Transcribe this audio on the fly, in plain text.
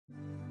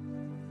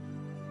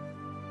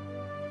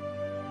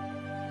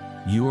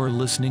You are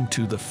listening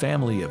to the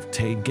family of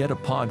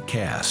Taygeta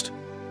Podcast.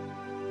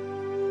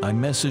 A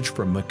message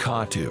from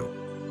Akatu.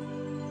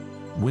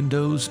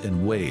 Windows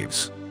and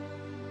Waves.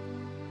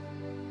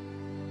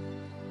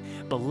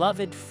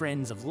 Beloved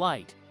friends of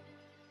light,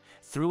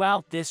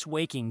 throughout this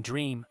waking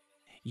dream,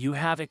 you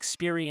have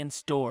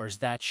experienced doors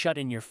that shut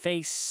in your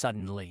face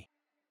suddenly.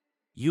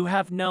 You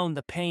have known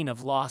the pain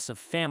of loss of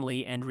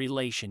family and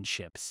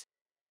relationships.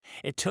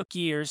 It took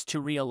years to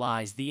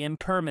realize the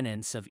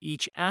impermanence of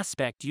each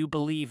aspect you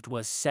believed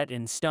was set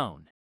in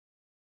stone.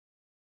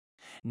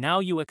 Now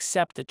you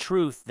accept the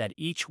truth that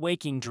each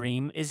waking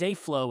dream is a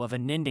flow of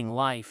unending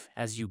life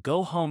as you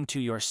go home to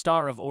your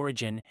star of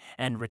origin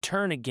and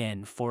return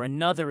again for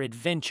another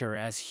adventure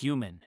as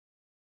human.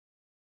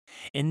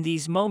 In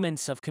these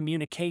moments of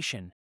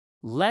communication,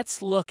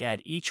 let's look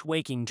at each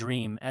waking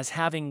dream as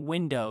having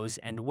windows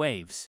and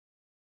waves.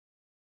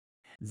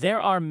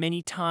 There are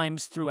many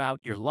times throughout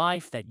your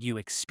life that you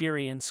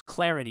experience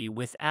clarity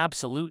with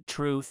absolute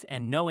truth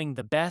and knowing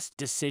the best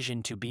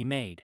decision to be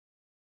made.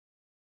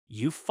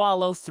 You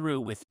follow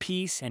through with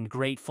peace and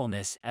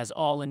gratefulness as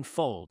all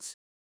unfolds.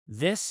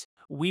 This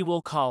we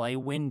will call a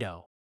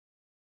window.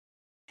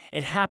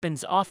 It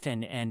happens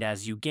often, and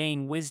as you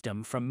gain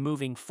wisdom from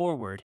moving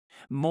forward,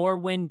 more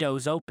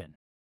windows open.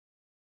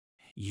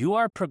 You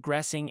are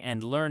progressing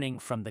and learning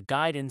from the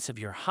guidance of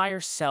your higher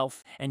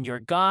self and your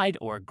guide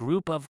or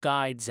group of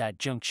guides at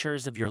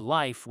junctures of your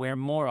life where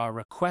more are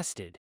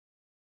requested.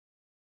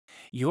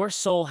 Your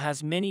soul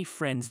has many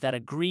friends that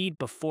agreed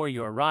before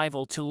your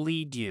arrival to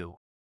lead you,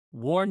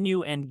 warn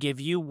you, and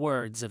give you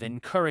words of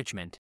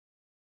encouragement.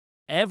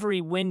 Every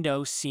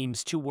window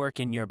seems to work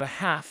in your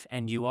behalf,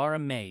 and you are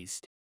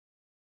amazed.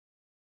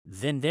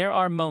 Then there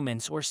are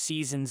moments or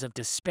seasons of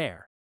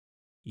despair.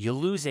 You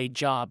lose a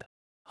job,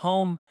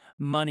 home,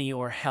 money,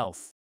 or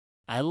health.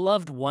 A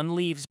loved one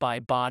leaves by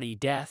body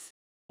death,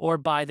 or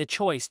by the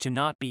choice to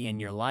not be in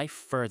your life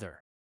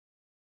further.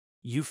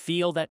 You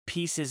feel that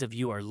pieces of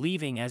you are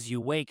leaving as you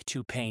wake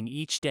to pain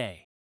each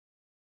day.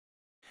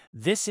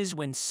 This is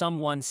when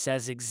someone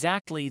says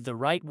exactly the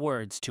right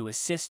words to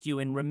assist you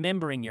in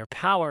remembering your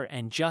power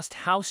and just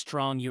how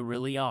strong you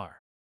really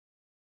are.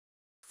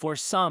 For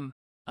some,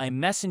 a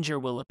messenger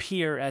will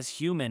appear as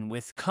human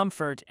with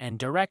comfort and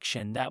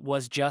direction that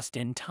was just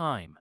in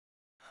time.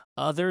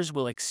 Others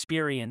will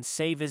experience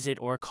a visit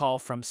or call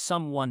from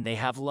someone they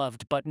have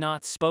loved but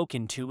not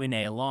spoken to in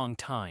a long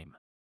time.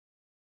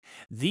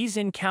 These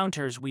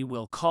encounters we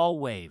will call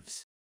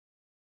waves.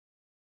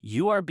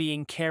 You are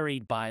being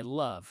carried by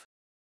love.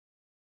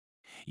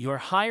 Your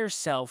higher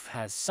self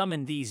has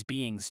summoned these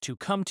beings to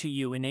come to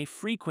you in a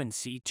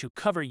frequency to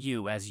cover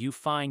you as you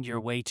find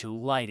your way to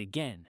light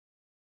again.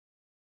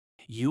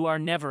 You are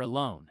never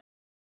alone.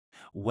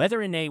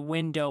 Whether in a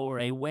window or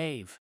a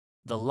wave,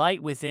 the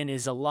light within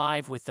is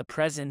alive with the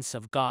presence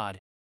of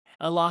God,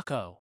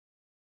 Akatu.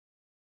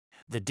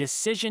 The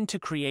decision to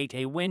create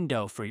a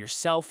window for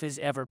yourself is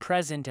ever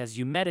present as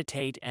you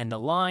meditate and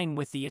align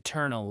with the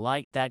eternal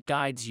light that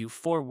guides you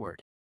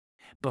forward.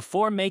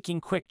 Before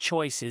making quick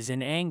choices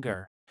in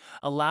anger,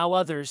 allow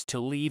others to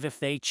leave if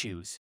they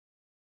choose.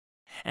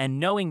 And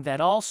knowing that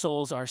all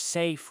souls are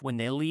safe when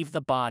they leave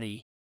the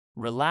body,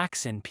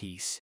 relax in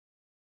peace.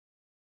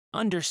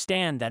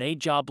 Understand that a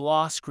job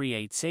loss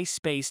creates a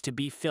space to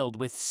be filled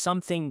with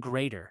something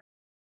greater.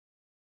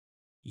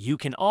 You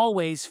can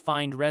always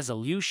find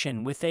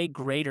resolution with a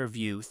greater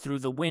view through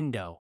the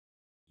window.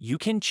 You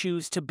can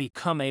choose to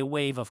become a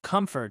wave of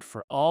comfort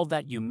for all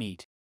that you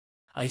meet.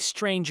 A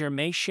stranger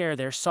may share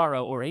their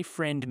sorrow or a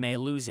friend may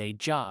lose a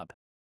job.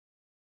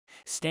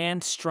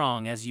 Stand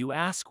strong as you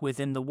ask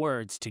within the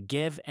words to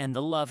give and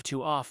the love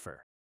to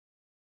offer.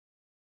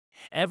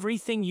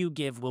 Everything you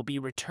give will be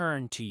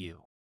returned to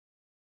you.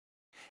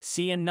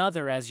 See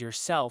another as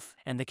yourself,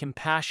 and the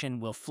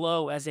compassion will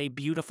flow as a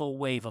beautiful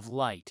wave of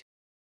light.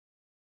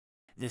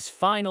 This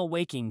final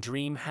waking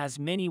dream has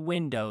many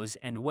windows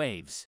and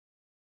waves.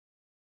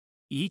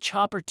 Each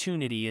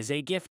opportunity is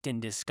a gift in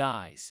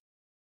disguise.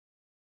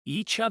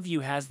 Each of you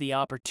has the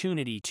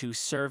opportunity to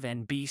serve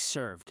and be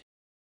served.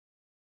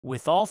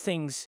 With all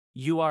things,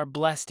 you are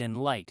blessed in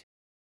light.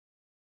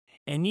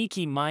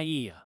 Eniki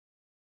Maya.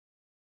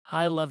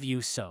 I love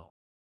you so.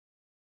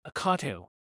 Akatu.